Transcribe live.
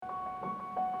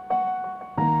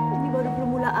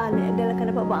Alek adalah akan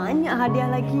dapat banyak hadiah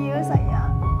lagi ya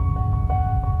sayang.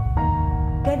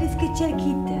 Gadis kecil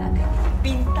kita akan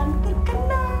bintang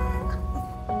terkenal.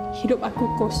 Hidup aku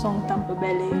kosong tanpa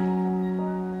ballet.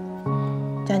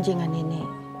 Janji dengan nenek,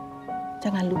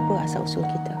 jangan lupa asal-usul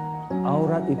kita.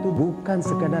 Aurat itu bukan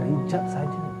sekadar hijab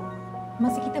saja.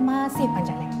 Masa kita masih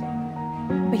panjang lagi.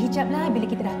 Berhijablah bila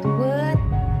kita dah tua.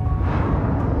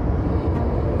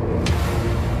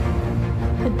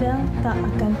 Adele tak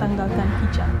akan tanggalkan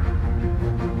hijab.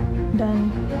 Dan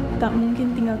tak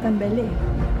mungkin tinggalkan ballet.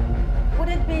 Would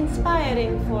it be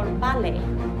inspiring for ballet?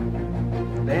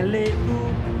 Ballet itu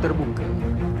terbuka,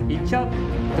 hijab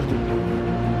tertutup.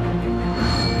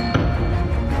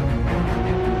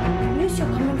 Use your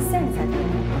common sense,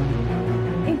 Adele.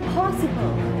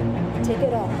 Impossible. Take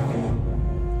it off.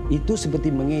 Itu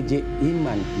seperti mengejek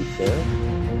iman kita.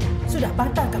 Sudah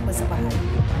batalkan persembahan.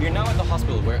 We are now at the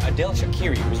hospital where Adele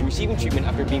Shakiri was receiving treatment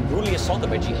after being brutally assaulted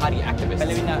by jihadi activists.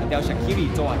 Ballerina Adele Shakiri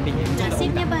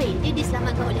Nasibnya baik, dia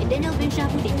diselamatkan oleh Daniel bin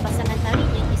Shahuddin, pasangan tari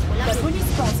yang di sekolah. La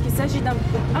police pense qu'il s'agit d'un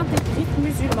groupe intégriste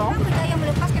musulman. Berdaya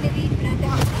melepaskan diri dari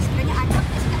Hijapsta sebenarnya anak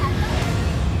dan sudah anak.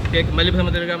 Okay, kembali bersama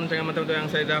Telegram dengan mata-mata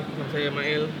yang saya dah bersama saya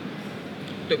Mail.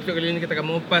 Untuk episod kali ini kita akan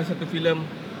mengupas satu filem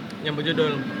yang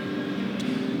berjudul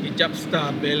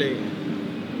Hijapsta Ballet.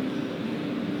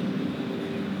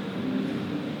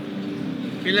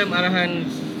 Filem arahan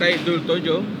Syed Dul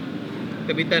Tojo,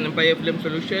 terbitan Empire Film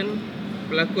Solution.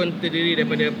 Pelakon terdiri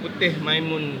daripada Putih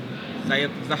Maimun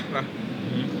Syed Zahra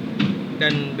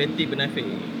dan Betty Benafi.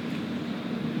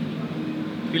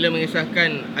 Filem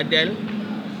mengisahkan Adele,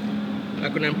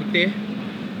 lakonan Putih,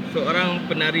 seorang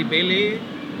penari ballet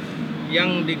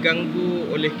yang diganggu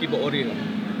oleh keyboard warrior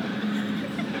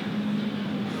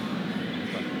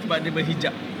sebab dia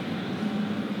berhijab.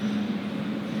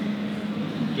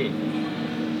 Okay,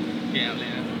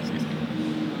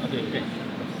 okay.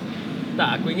 Tak,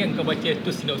 aku ingat kau baca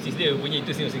tu sinopsis dia, punya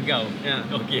itu sinopsis kau. Ya.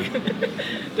 Okay.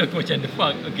 Tu aku macam the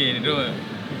fuck. Okay, dua.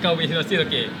 Kau punya sinopsis,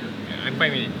 okay. I'm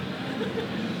fine with it.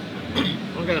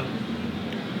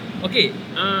 Okay.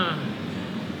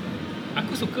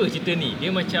 Aku suka cerita ni.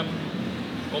 Dia macam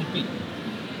komplit.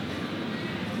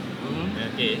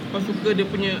 Okay. Kau suka dia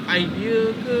punya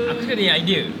idea ke? Aku suka dia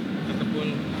idea. Ataupun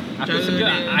Aku suka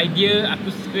idea,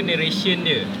 aku suka narration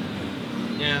dia.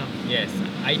 Ya. Yes,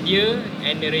 idea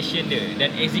and narration dia dan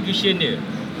execution dia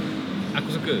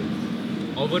aku suka.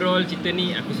 Overall cerita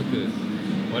ni aku suka.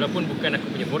 Walaupun bukan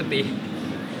aku punya forte.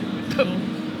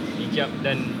 Hijab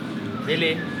dan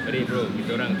ballet, bro,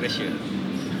 kita orang treasure.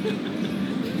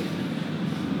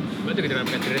 Sebab tu kita orang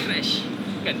bukan trash.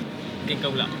 Kan? Mungkin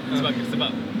kau pula. Sebab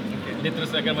okay. Dia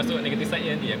terus akan masuk negative side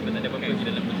nanti. Aku dah tak ada apa-apa di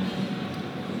dalam ni.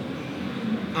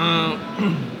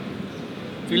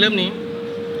 Filem ni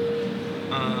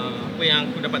apa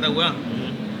yang aku dapat tahu lah,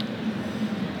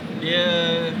 dia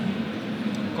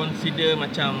consider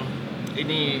macam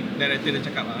ini director dia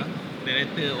cakap lah,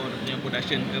 director or punya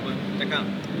production ke apa cakap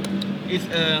it's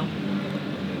a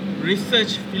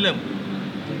research film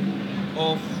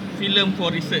or film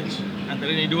for research, antara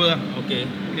ni dua lah. Okay.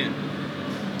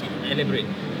 Elaborate.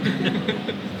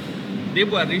 Dia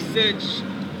buat research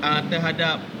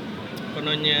terhadap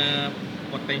kononnya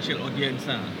potential audience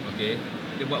lah. Okay.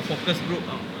 Dia buat focus group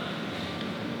tau.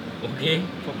 Okay.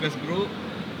 Focus group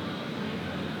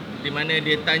di mana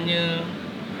dia tanya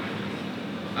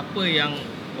apa yang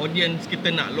audience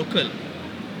kita nak, local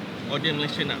audience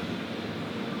Malaysia nak.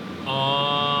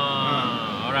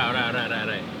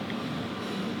 Alright.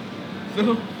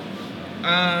 So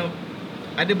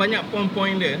ada banyak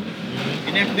poin-poin dia.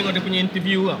 Ini aku tengok dia punya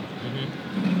interview lah,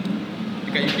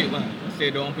 dekat YouTube lah,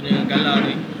 saya diorang punya gala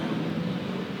ni.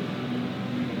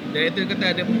 Director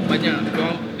kata ada banyak,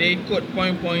 dia ikut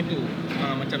poin-poin tu.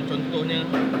 Macam contohnya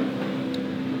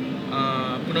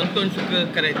penonton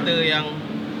suka karakter yang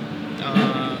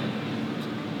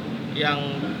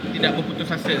tidak berputus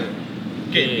asa.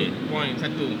 Okay, tu poin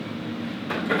satu.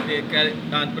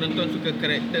 Penonton suka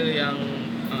karakter yang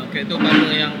karakter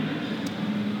utama yang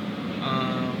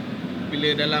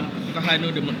bila dalam kesusahan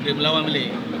tu dia melawan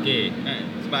balik. Okay.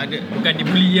 Sebab ada, bukan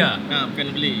dibuli lah. Bukan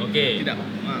dibeli. Okay. Tidak.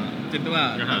 Macam tu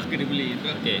lah. Suka dibeli.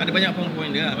 Okay. Ada banyak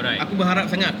poin-poin dia lah. Alright. Aku berharap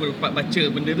sangat aku dapat baca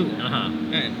benda tu.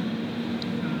 Kan?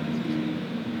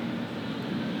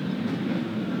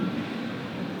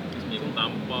 Ni pun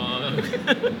tampar.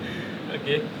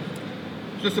 Okay.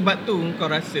 So sebab tu kau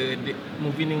rasa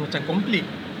movie ni macam komplit.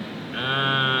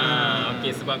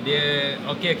 Okay, sebab dia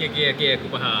Okay, aku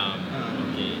faham.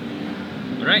 Okay.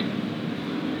 Alright.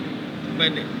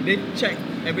 But they check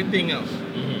everything out.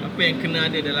 Apa yang kena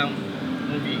ada dalam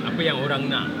movie. Apa yang orang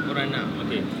nak.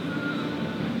 Okay.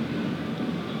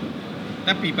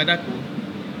 Tapi pada aku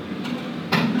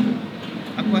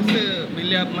rasa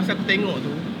bila masa aku tengok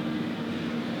tu,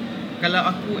 kalau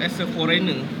aku as a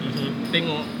foreigner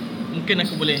tengok, mungkin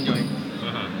aku boleh enjoy.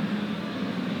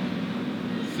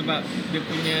 Sebab dia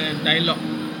punya dialogue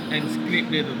and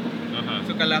script dia tu.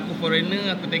 So kalau aku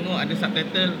foreigner, aku tengok ada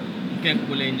subtitle, mungkin aku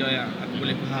boleh enjoy lah. Aku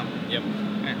boleh faham. Yep.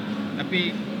 Kan?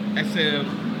 Tapi as a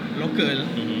local,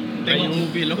 tengok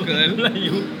movie local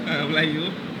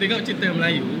Melayu, tengok cerita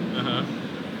Melayu,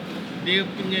 dia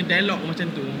punya dialog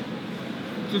macam tu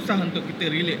susah untuk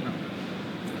kita relate tau.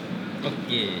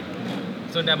 Okay.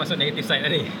 So dah masuk negative side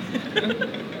dah ni.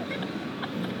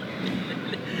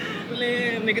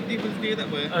 Boleh negatif positif tak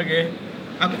apa. Okay.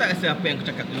 Aku tak rasa apa yang aku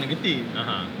cakap tu negatif.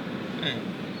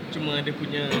 Cuma dia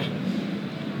punya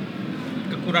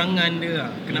kekurangan dia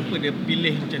lah. Kenapa dia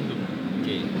pilih macam tu.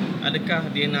 Okay.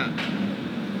 Adakah dia nak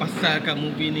pasarkan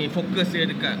movie ni, fokus dia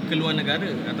dekat keluar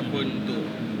negara ataupun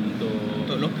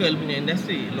untuk lokal punya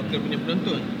industri, lokal punya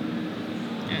penonton.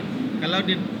 Kan? Kalau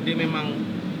dia memang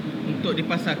untuk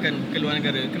dipasarkan keluar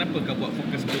negara, kenapa kau buat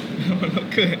fokus untuk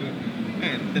lokal?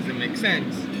 Kan? Doesn't make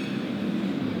sense.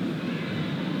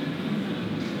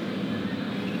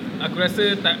 Aku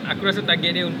rasa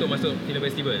target dia untuk masuk film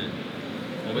festival.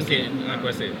 Overseas,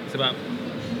 aku rasa. Sebab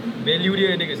value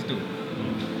dia dekat situ.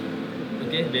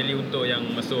 Okay, value untuk yang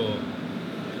masuk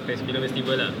film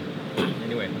festival lah.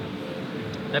 Anyway.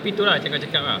 Tapi itulah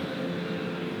cakap-cakap lah.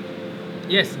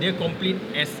 Yes, dia complete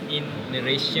as in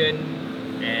narration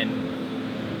and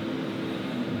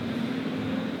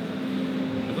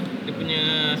dia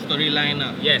punya storyline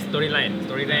lah. Yes, storyline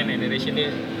and narration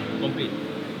dia complete.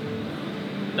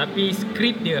 Tapi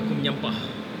skrip dia aku menyampah.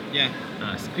 Ya.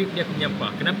 Skrip dia aku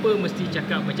menyampah. Kenapa mesti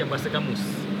cakap macam bahasa kamus?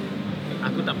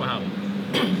 Aku tak faham.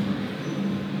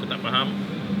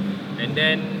 And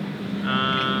then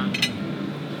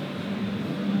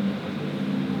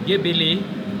dia ballet,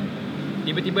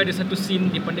 tiba-tiba ada satu scene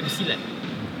dia pandai bersilat.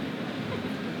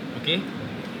 Okay.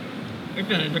 Itu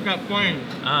dekat point.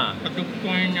 Satu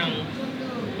point yang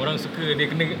orang suka dia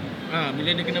kena. Bila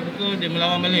dia kena pukul, dia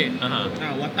melawan balik.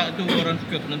 Watak tu orang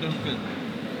suka, penonton suka.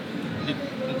 Dia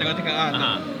cakap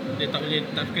dia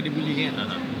tak suka dibully kan.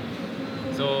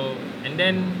 So, and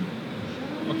then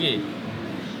okay,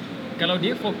 kalau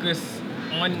dia fokus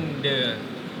on the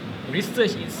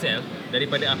research itself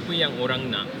daripada apa yang orang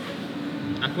nak,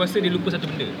 aku rasa dia lupa satu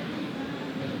benda.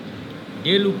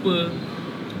 Dia lupa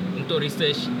untuk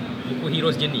research buku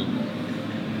Hero's Journey.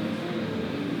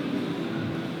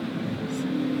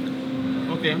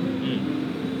 Okay.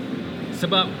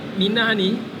 Sebab Minah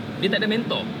ni dia tak ada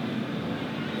mentor.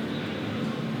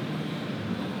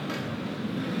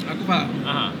 Aku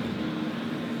faham.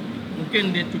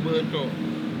 Mungkin dia cuba untuk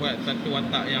buat satu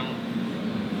watak yang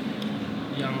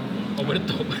over the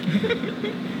top.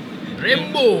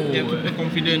 Rambo. Dia super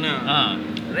confident lah.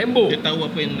 Rambo. Dia tahu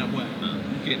apa yang nak buat.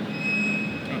 Mungkin.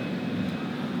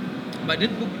 But dia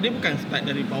bukan start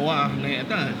dari bawah naik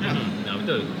atas.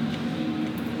 Betul.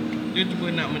 Dia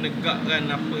cuba nak menegakkan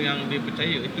apa yang dia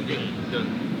percaya. Itu je. Betul.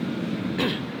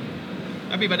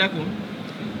 Tapi pada aku,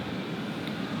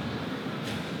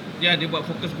 dia buat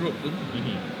focus group tu.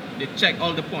 Dia check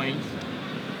all the points.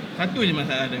 Satu je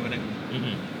masalah daripada aku.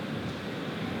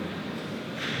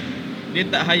 Dia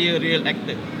tak hire real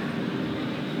actor.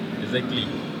 Exactly.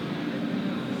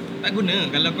 Tak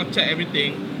guna kalau kau check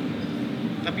everything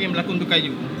tapi yang berlakon tu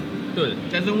kayu. Betul.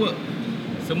 Doesn't work.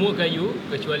 Semua kayu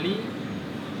kecuali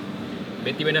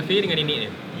Betty Benafir dengan nenek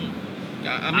dia.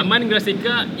 Aman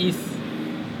Grasika is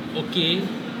okay,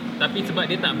 tapi sebab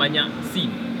dia tak banyak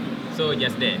scene, so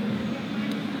just there.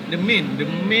 The main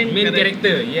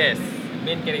character. Yes,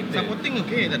 main character. Supporting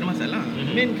okay, tak ada masalah.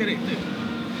 Main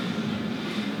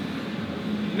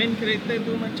character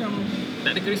tu macam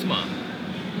tak ada karisma.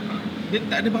 Dia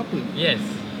tak ada apa-apa. Yes.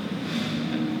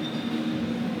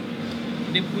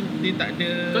 Dia tak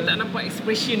ada. Kau tak nampak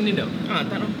expression ni tau.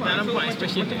 Tak nampak. Tak nampak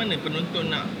expression macam mana penonton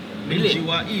nak relate,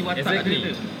 menjiwai watak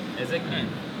dia. Exactly.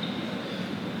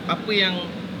 Apa yang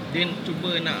dia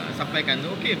cuba nak sampaikan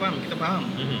tu, okay, faham, kita faham.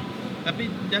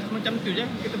 Tapi just macam tu je,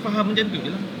 kita faham macam tu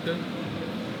je lah. Betul.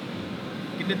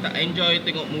 Kita tak enjoy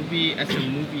tengok movie as a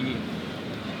movie.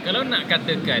 Kalau nak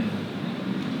katakan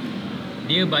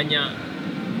dia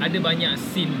ada banyak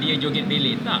scene dia joget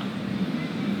ballet,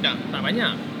 tak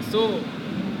banyak. So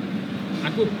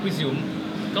aku presume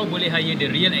kau boleh hire the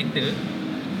real actor,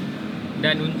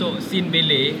 dan untuk scene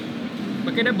ballet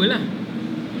pakai double lah.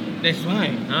 That's why.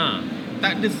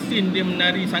 Tak ada scene dia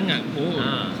menari sangat pun.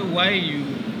 So why you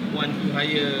want to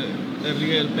hire a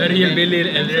real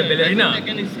ballerina?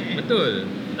 Betul.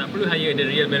 Tak perlu hire the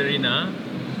real ballerina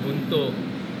untuk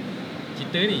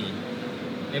cerita ni.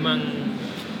 memang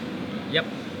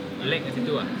lag kat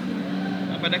situ lah.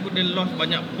 Pada aku dia lost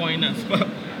banyak point lah sebab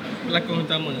pelakon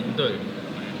utama. Betul.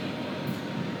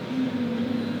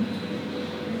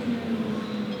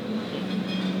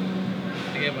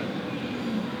 Okay, apa?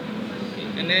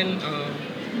 And then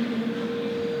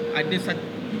ada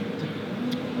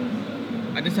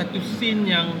satu scene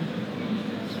yang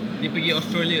dia pergi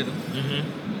Australia tu.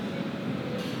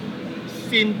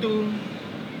 Scene tu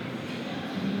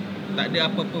tak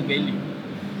ada apa-apa value.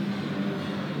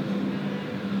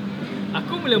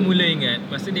 Aku mula-mula ingat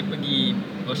masa dia pergi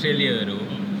Australia tu,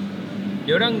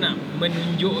 dia orang nak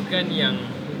menunjukkan yang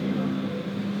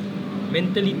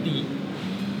mentality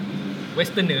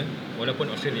Westerner,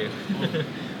 walaupun Australia,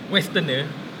 Westerner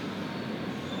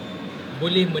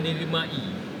boleh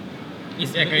menerimai.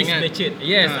 Is matured.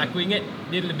 Yes, aku ingat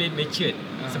dia lebih matured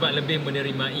sebab lebih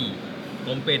menerimai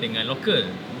compare dengan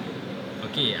local.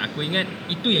 Okay, aku ingat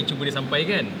itu yang cuba dia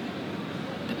sampaikan.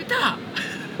 Tapi tak.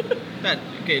 Tak,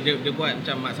 okay, dia buat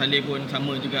macam Mak Saleh pun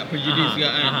sama juga, prejudice juga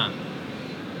kan.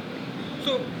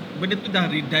 So, benda tu dah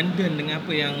redundant dengan apa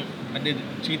yang ada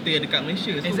cerita dekat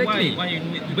Malaysia. So, exactly. why you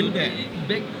need to do that?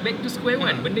 Back to square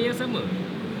one, benda yang sama.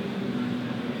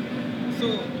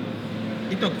 So,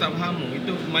 itu aku tak faham.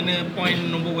 Itu mana point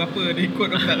nombor berapa dia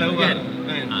ikut aku tak tahu kan.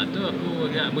 Tu aku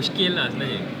agak muskil lah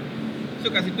sebenarnya. So,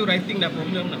 kat situ writing dah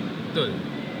problem lah. Betul.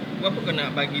 Apa kau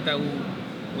nak bagi tahu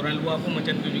orang luar pun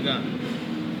macam tu juga.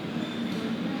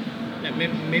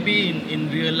 Maybe in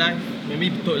real life,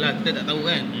 maybe betul lah, kita tak tahu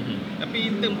kan. Tapi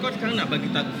in term kau sekarang nak bagi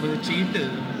tahu bercerita,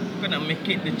 kau nak make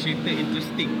it the cerita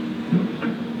interesting.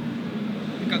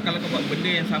 Kalau kau buat benda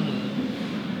yang sama,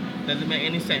 doesn't make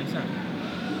any sense lah.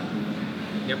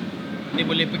 Dia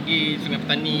boleh pergi Sungai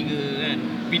Petani ke kan,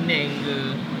 Penang ke,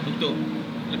 untuk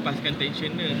lepaskan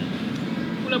tension dia.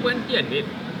 Pulau berhentian, babe.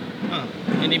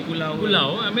 Ini pulau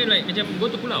I mean like macam go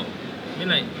to pulau. I mean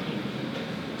like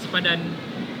sepadan,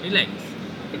 relax.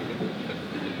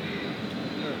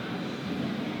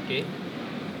 Okay.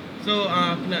 So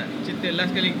aku nak cerita last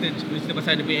kali kita cerita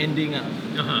pasal dia punya ending lah.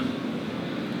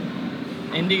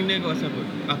 Ending dia kau rasa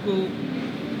apa?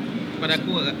 Pada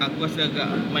aku rasa agak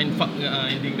mindfuck ke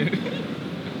ending dia.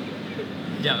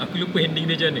 Sekejap, aku lupa ending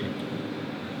dia macam mana.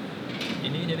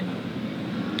 Ending dia macam mana?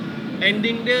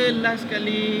 Ending dia last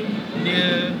kali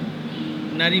dia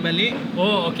nari balik.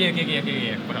 Oh, okay, aku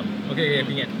faham. Okay,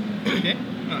 aku ingat. Okay.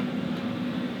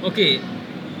 Okay.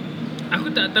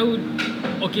 Aku tak tahu.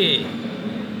 Okay.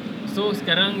 So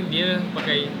sekarang dia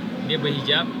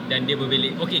berhijab dan dia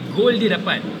berbelik. Okay, goal dia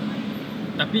dapat.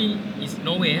 Tapi it's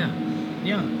nowhere lah.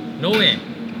 Ya. Nowhere.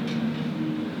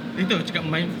 Itu cakap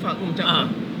mindfuck pun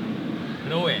macam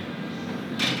nowhere.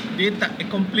 Dia tak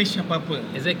accomplish apa-apa.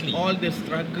 Exactly. All the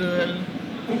struggle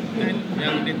kan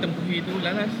yang dia tempuhi tu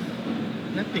lalas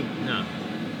nothing.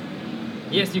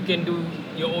 Yes, you can do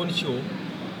your own show.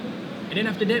 And then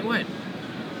after that what?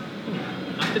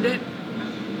 After that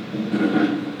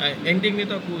ending dia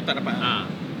tu aku tak dapat.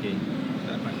 Okay.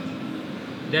 Tak dapat.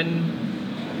 Dan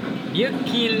dia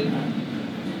kill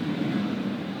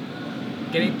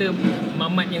karakter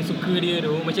Mamat yang suka dia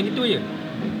tu macam itu je.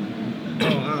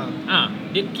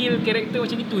 Dia kill karakter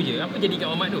macam itu je. Apa jadi kat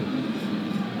Mamat tu?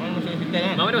 Mamat masuk hospital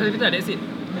kan? Mamat masuk hospital, that's it.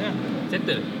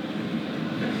 Settle.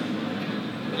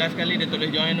 Last kali dia tak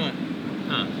boleh join tu kan?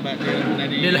 Sebab dia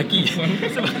menari. Dia lelaki.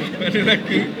 Sebab dia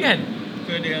lelaki. Kan?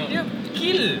 So dia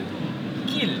kill.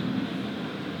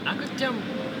 Aku macam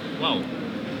wow.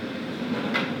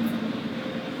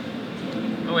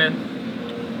 Oh well.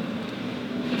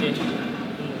 Okay.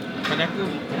 Pada aku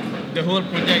the whole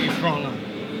project is wrong lah.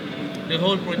 The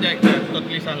whole project is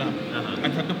totally salah.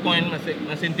 Ada satu point masa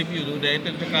interview tu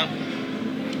director cakap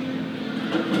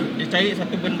dia cari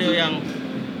satu benda yang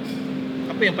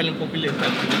apa yang paling popular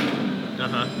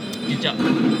hijab.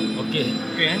 Okay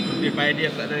kan? Dia pakai dia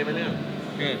tak dari mana.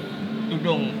 Okay.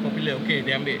 Tudung popular. Okay,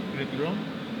 dia ambil tudung.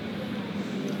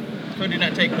 So dia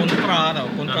nak cari kontra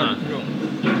tudung.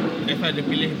 That's why dia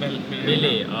pilih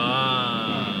Ballet.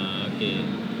 Okay.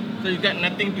 So you got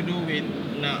nothing to do with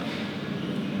nak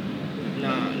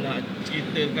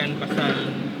ceritakan pasal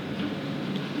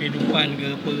kehidupan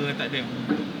ke apa, tak ada.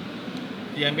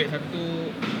 Dia ambil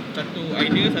satu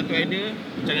idea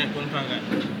macam nak kontrakan.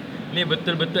 Ni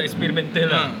betul-betul eksperimental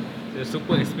lah.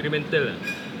 Super eksperimental lah.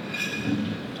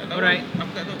 Alright.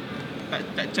 Aku tak tahu.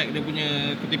 Tak check dia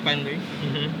punya kutipan tu.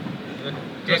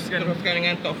 Teruskan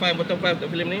dengan top 5 bottom 5 untuk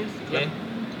filem ni. Okay.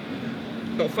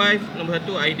 Top 5, nombor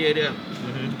 1 idea dia.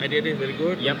 Idea dia very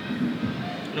good. Yep.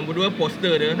 Nombor 2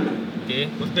 poster dia. Okay.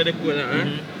 Poster dia cool lah.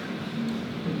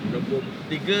 Nombor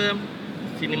 3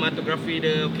 sinematografi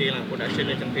dia okay lah, production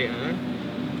dia cantik lah.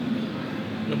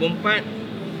 Nombor 4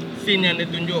 scene yang dia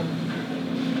tunjuk.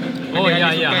 Oh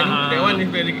ya ya. That one is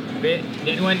very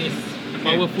That one is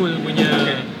powerful punya.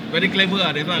 okay. Very clever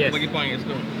lah. That's one Yes. aku bagi point kat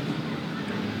situ.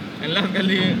 And last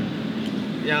kali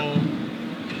yang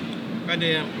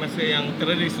ada masa yang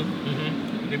teroris tu,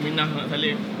 dia Minah nak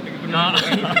salib.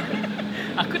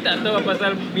 Aku tak tahu apa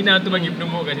pasal Minah tu bagi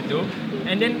penumbuk kat situ.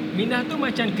 And then Minah tu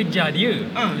macam kejar dia.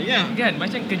 Yeah. Kan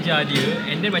macam kejar dia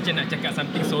and then macam nak cakap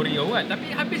something sorry or what,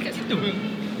 tapi habis kat situ.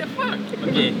 The fuck.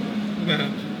 Okay.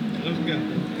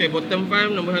 Okay, bottom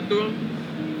 5 nombor 1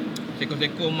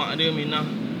 seko-seko mak dia Minah.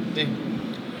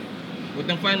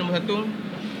 Bottom 5 nombor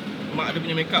 1 mak dia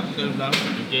punya makeup betul belah.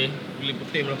 Okay. Kulit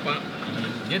putih melepak.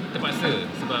 Dia terpaksa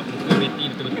sebab muka Betty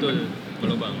betul-betul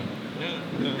berlubang.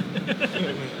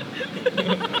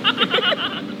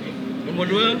 Nombor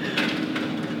 2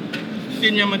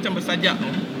 scene yang macam bersajak tu.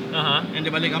 Yang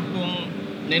dia balik kampung,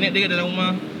 nenek dia kat dalam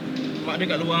rumah, mak dia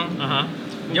kat luar.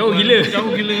 Jauh gila.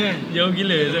 Jauh gila kan. Jauh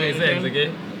gila. So make sense.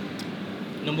 Okay.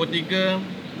 Nombor 3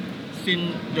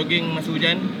 scene jogging masa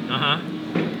hujan.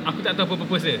 Aku tak tahu apa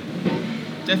purpose dia.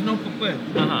 Just no purpose.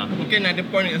 Mungkin ada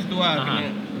point kat situ lah.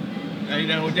 Kena dari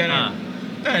dalam hujan kan.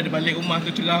 Tak ada balik rumah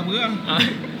tu cerah apa lah.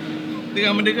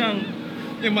 Terang-menderang.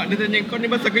 Yang mak dia tanya, kau ni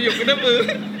basah keyup kenapa?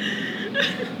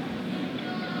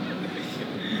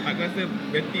 Aku rasa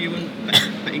Betty pun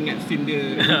tak ingat scene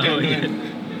dia hujan kan.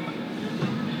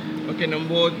 Okay,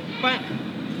 nombor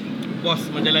 4 bos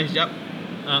majalah hijab.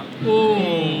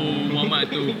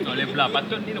 Muhammad tu tak boleh belah.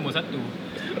 Patut ni nombor 1.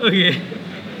 Okay.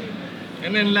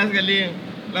 And then last kali,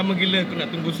 lama gila aku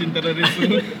nak tunggu scene teroris tu.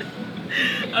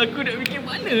 Aku nak fikir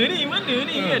mana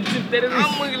ni kan scene teroris.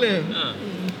 Lama gila.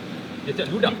 Dia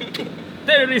cakap ludak.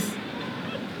 Teroris.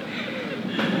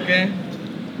 Okay.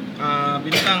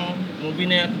 Bintang movie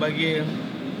ni aku bagi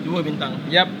 2 bintang.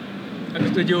 Yap. Aku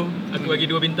setuju. Aku bagi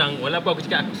 2 bintang. Walaupun aku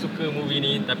cakap aku suka movie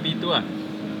ni, tapi tu lah.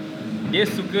 Dia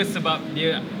suka sebab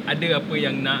dia ada apa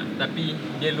yang nak, tapi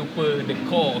dia lupa the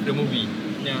core of the movie.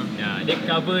 Dia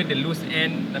cover the loose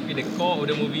end, tapi the core of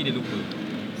the movie dia lupa.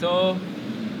 So,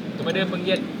 kepada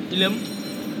penggiat filem,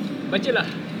 bacalah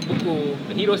buku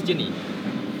The Hero's Journey.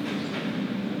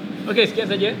 Okay, sekian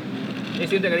saja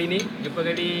sesi untuk kali ini. Jumpa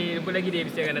lagi di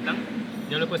episod yang akan datang.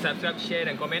 Jangan lupa subscribe, share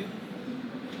dan komen.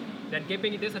 Dan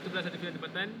kempen kita 1+1 filem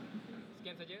tempatan.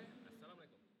 Sekian saja.